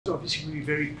obviously we're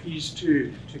very pleased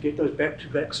to get those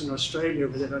back-to-backs in Australia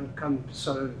where they don't come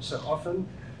so often.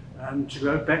 To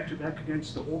go back-to-back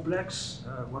against the All Blacks,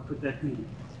 what would that mean?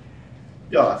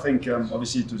 Yeah, I think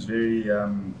obviously it was very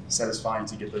satisfying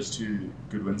to get those 2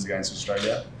 good wins against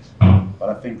Australia. But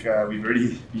I think we've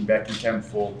already been back in camp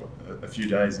for a few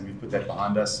days and we've put that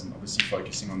behind us and obviously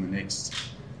focusing on the next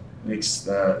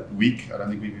week. I don't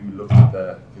think we've even looked at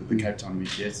the Cape Town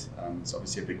week yet. It's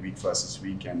obviously a big week for us this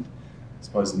week, and I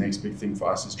suppose the next big thing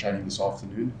for us is training this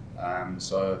afternoon.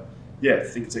 So yeah, I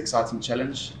think it's an exciting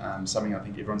challenge, something I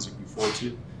think everyone's looking forward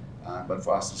to. But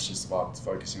for us, it's just about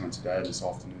focusing on today and this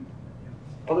afternoon.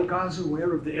 Are the guys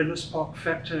aware of the Ellis Park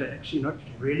factor actually not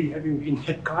really having been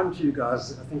that kind to you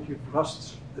guys? I think you've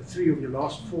lost 3 of your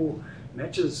last 4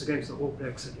 matches against the All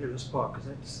Blacks at Ellis Park. Is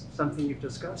that something you've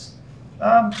discussed?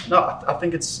 No, I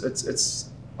think it's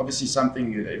obviously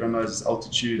something everyone knows is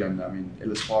altitude and I mean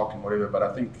Ellis Park and whatever. But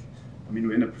I mean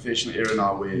we're in a professional era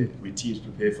now where teams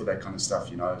prepare for that kind of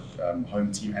stuff. You know,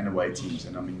 home team and away teams.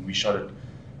 And I mean we shot it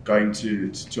going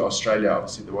to Australia.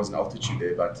 Obviously there was an altitude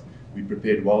there, but we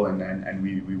prepared well and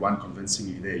we won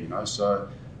convincingly there. You know, so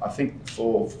I think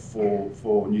for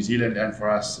New Zealand and for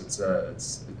us it's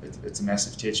a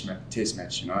massive test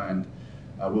match. You know, and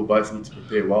we'll both need to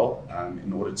prepare well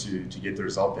in order to get the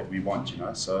result that we want, you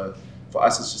know. So for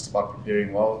us, it's just about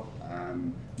preparing well,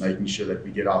 making sure that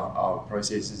we get our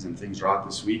processes and things right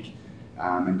this week,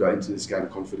 and go into this game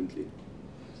confidently.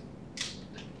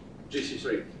 Jesse,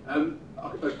 sorry.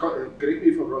 Correct me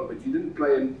if I'm wrong, but you didn't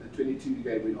play in the 22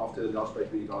 game after the last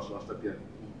break when you guys lost up here?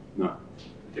 No.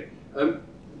 Okay.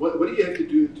 What do you have to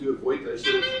do to avoid those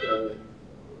sort of,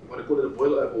 I want to call it a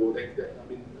boil over, or I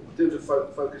mean, in terms of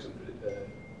focus and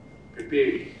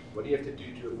preparing, what do you have to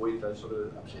do to avoid those sort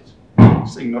of upsets? I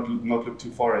think not look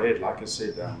too far ahead. Like I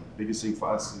said, the biggest thing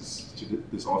for us is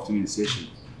this afternoon session.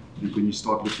 I think when you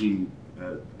start looking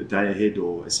a day ahead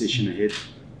or a session ahead,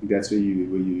 I think that's where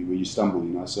you stumble. You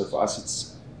know, so for us,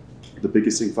 it's the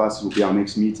biggest thing for us will be our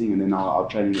next meeting and then our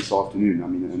training this afternoon. I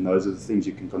mean, and those are the things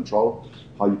you can control: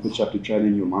 how you pitch up your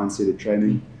training, your mindset of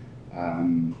training,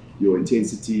 your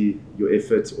intensity, your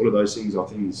effort. All of those things are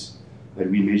things that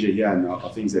we measure here and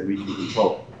are things that we can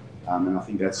control. And I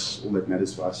think that's all that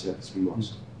matters for us here at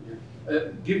Springboks. Yeah.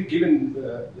 Given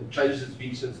the changes that's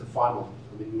been since the final,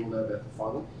 I mean, we all know about the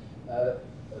final, a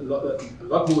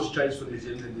lot more has changed for New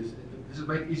Zealand. Does it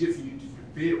make it easier for you to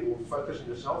prepare or focus on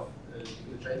yourself,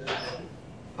 given the changes that happened?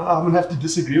 I'm going to have to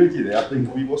disagree with you there. I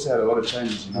think we've also had a lot of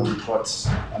changes. You know, we've got,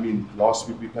 I mean, last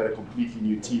week we played a completely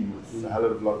new team with a hell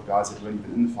of a lot of guys that weren't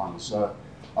even in the final. So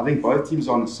I think both teams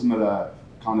are on a similar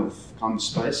kind of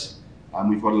space.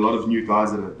 We've got a lot of new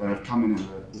guys that have come in and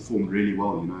have performed really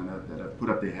well, you know, that have put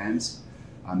up their hands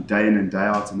day in and day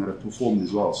out and that have performed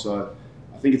as well. So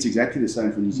I think it's exactly the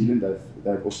same for New Zealand.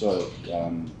 They've also,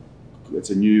 it's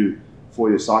a new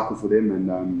 4-year cycle for them,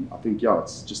 and I think, yeah,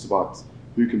 it's just about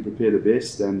who can prepare the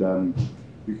best and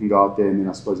who can go out there and then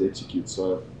I suppose execute.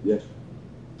 So, yeah.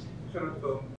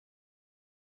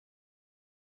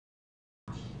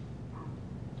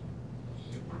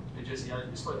 Jesse,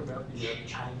 you spoke about the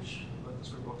change of the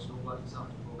Springboks and All Blacks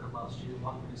after the World Cup last year.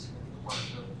 One pretty significant one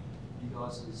for you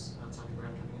guys is Tony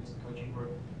Brown coming into the coaching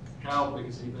group. How big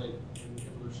has he been in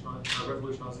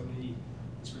revolutionising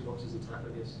the Springboks' attack,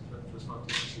 I guess, for Smoke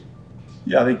this year?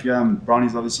 Yeah, I think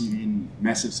Brownie's obviously been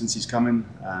massive since he's come in.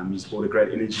 He's brought a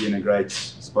great energy and a great,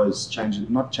 I suppose,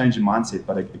 not change in mindset,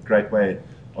 but a great way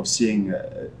of seeing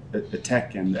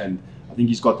attack and I think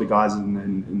he's got the guys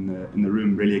in the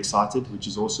room really excited, which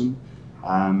is awesome.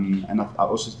 And I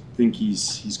also think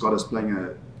he's got us playing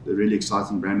a really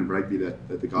exciting brand of rugby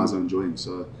that the guys are enjoying.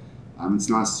 So it's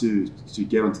nice to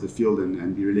get onto the field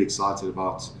and be really excited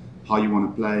about how you want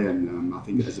to play. And I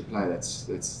think as a player, that's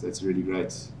a really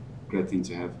great thing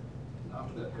to have.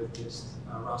 After that good test,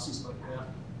 Rasi spoke about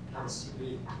has to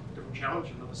be a different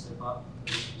challenge, another step up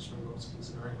for the Springboks,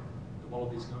 considering the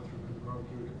Wallabies going through a bit of a growing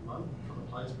period at the moment. From a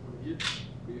player's point of view,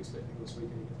 what are you expecting this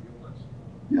weekend against the All Blacks?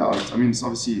 Yeah, I mean,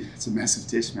 it's a massive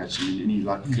test match. I mean,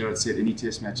 like Gerard said, any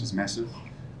test match is massive.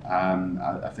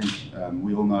 I think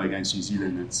we all know against New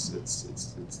Zealand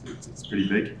it's pretty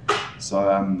big.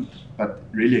 So, but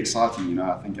really exciting. You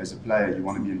know, I think as a player you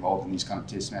want to be involved in these kind of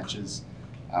test matches.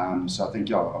 So I think,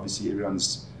 yeah, obviously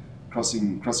everyone's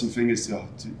crossing fingers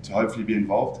to hopefully be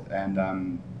involved, and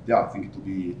yeah, I think it'll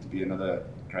be another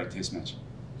great test match.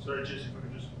 Sorry, Jesse, if I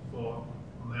could just follow up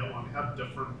on that one. How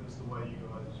different is the way you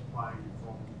guys are playing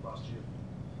from last year?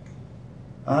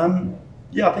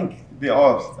 Yeah, I think there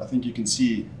are. I think you can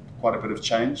see quite a bit of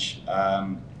change,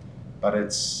 but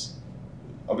it's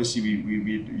obviously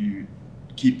you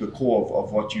keep the core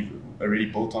of what you've already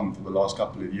built on for the last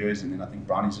couple of years, and then I think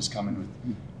Brownie's just come in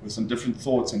with some different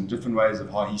thoughts and different ways of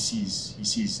how he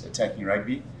sees attacking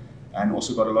rugby, and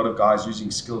also got a lot of guys using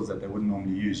skills that they wouldn't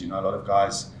normally use. You know, a lot of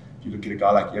guys, if you look at a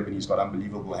guy like Evan, he's got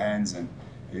unbelievable hands and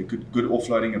good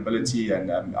offloading ability,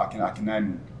 and I can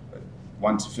name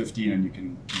 1 to 15, and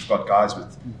you've got guys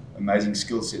with amazing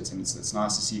skill sets, and it's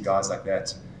nice to see guys like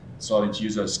that starting to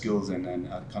use those skills and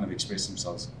kind of express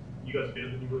themselves. You guys better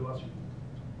than you were last year?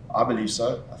 I believe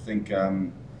so. I think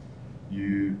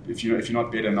if you're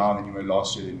not better now than you were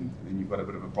last year, then you've got a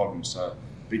bit of a problem. So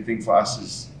big thing for us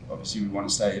is obviously we want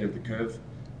to stay ahead of the curve,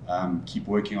 keep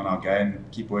working on our game,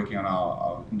 keep working on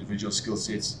our individual skill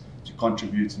sets to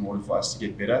contribute in order for us to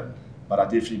get better. But I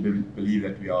definitely believe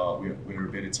that we're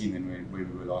a better team than where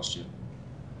we were last year.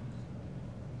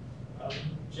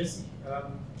 Jesse,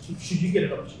 should you get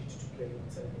an opportunity to play on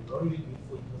Saturday, what will it mean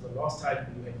for you? Because the last time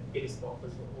you had Ellis Park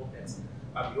was for All Blacks,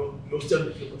 you're still in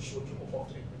the field of short, you're off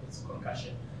after 8 minutes of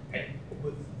concussion. And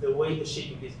with the way the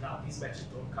schedule is now, these matches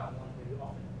don't come on very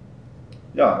often.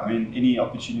 Yeah, I mean, any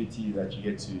opportunity that you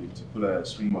get to pull a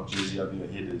Springbok jersey over your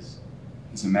head is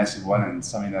a massive one, and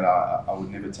something that I would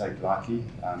never take lightly.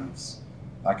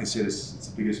 Like I said, it's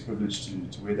the biggest privilege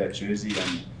to wear that jersey,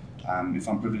 and if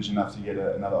I'm privileged enough to get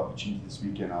another opportunity this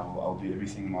weekend, I'll do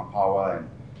everything in my power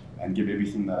and give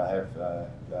everything that I have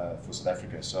for South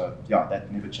Africa. So yeah,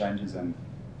 that never changes, and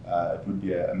it would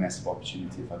be a massive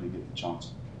opportunity if I do get the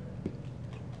chance.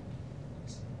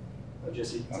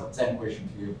 Jesse, same question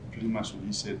for you. Pretty much what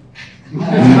he said.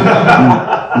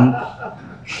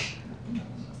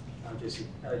 Jesse,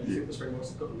 you think the Springboks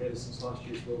have gotten better since last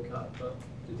year's World Cup, but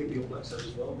do you think the All Blacks have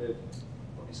as well? They've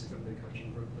obviously got their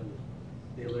coaching group and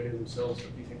they're learning themselves,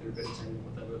 but do you think they're a better team than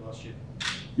what they were last year?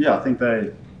 Yeah, I think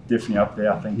they're definitely up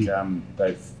there. I think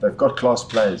they've got class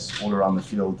players all around the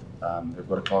field. They've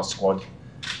got a class squad.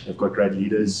 They've got great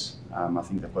leaders. I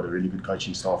think they've got a really good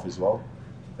coaching staff as well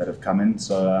that have come in.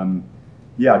 So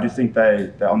yeah, I do think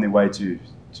they're on their way to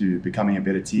becoming a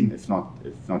better team, if not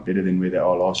better than where they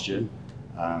are last year.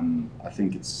 I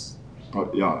think it's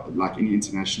like any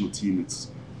international team,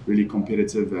 it's really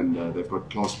competitive, and they've got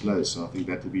class players. So I think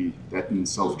that in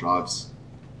itself drives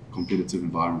competitive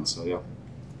environment. So yeah.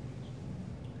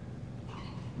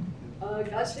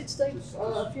 Guys, let's take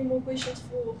a few more questions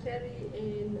for Gerry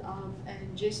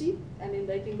and Jesse, and then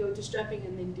they can go to strapping,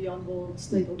 and then Dion will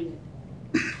stay till the end.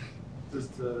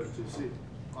 Just to see,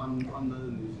 on the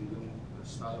New Zealand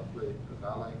style of play, a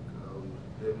guy like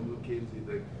David McKenzie,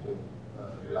 they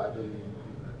relied on him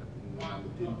in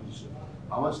the 10 position.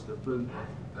 How much different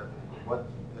what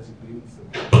has it been to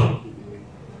the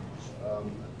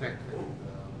attack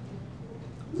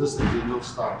and just the general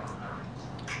style?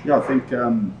 Yeah, I think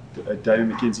David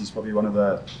McKenzie is probably one of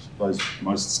the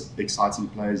most exciting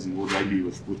players in World Rugby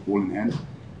with ball in hand.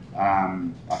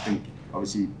 I think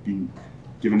obviously being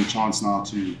given a chance now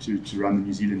to run the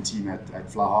New Zealand team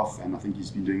at fly half, and I think he's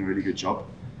been doing a really good job.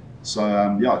 So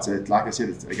yeah, like I said,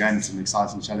 it's an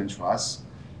exciting challenge for us.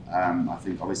 I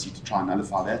think obviously to try and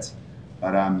nullify that,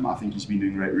 but I think he's been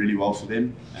doing really well for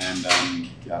them, and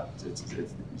yeah,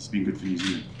 it's been good for New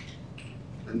Zealand.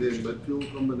 And then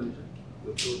midfield combination.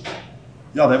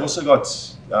 Yeah, they've also got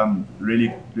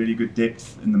really good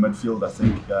depth in the midfield. I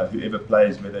think whoever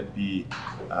plays, whether it be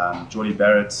Geordie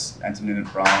Barrett, Anthony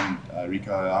Brown,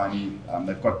 Rico Ioane,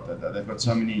 they've got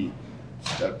so many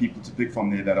people to pick from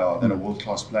there that are world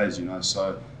class players. You know,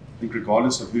 so I think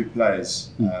regardless of who plays,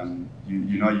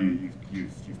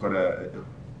 you've got a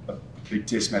big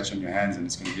test match on your hands, and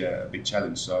it's going to be a big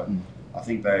challenge. So I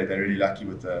think they're really lucky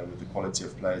with the quality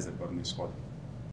of players they've got in their squad.